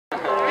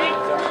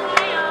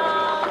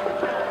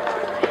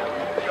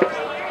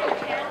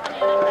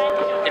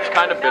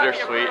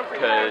bittersweet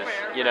because,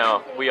 you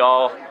know,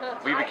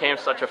 we became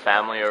such a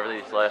family over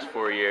these last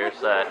 4 years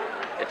that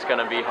it's going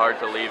to be hard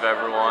to leave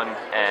everyone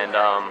and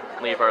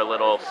leave our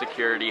little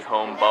security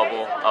home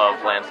bubble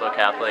of Lansdale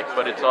Catholic.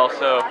 But it's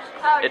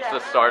the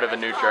start of a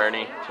new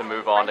journey to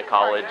move on to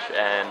college,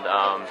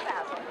 and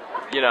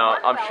you know,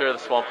 I'm sure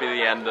this won't be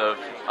the end of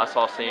us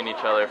all seeing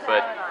each other,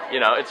 but you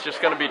know, it's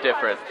just going to be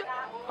different.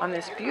 On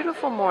this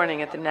beautiful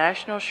morning at the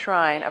National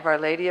Shrine of Our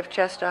Lady of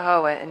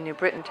Czestochowa in New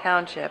Britain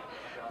Township,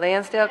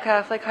 Lansdale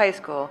Catholic High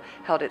School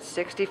held its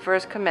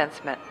 61st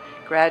commencement,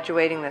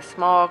 graduating the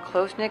small,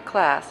 close-knit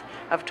class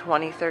of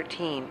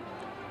 2013.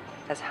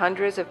 As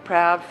hundreds of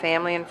proud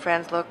family and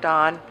friends looked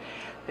on,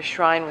 the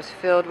shrine was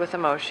filled with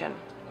emotion.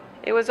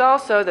 It was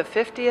also the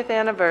 50th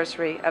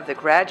anniversary of the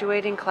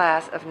graduating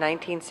class of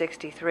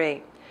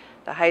 1963.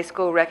 The high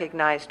school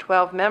recognized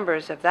 12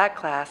 members of that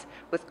class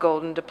with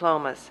golden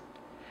diplomas.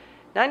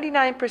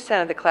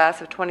 99% of the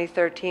class of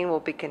 2013 will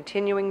be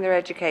continuing their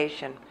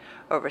education.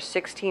 Over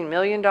 $16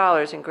 million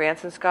in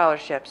grants and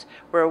scholarships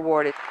were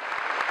awarded.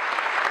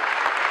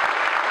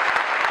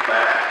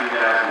 Class of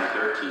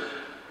 2013.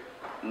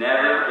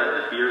 Never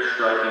let the fear of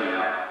striking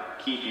out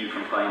keep you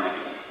from playing the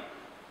game.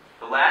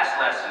 The last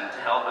lesson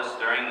to help us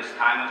during this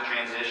time of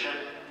transition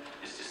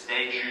is to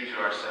stay true to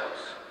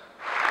ourselves.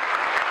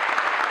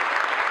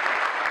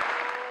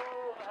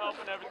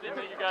 Helping everything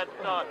that you guys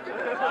thought.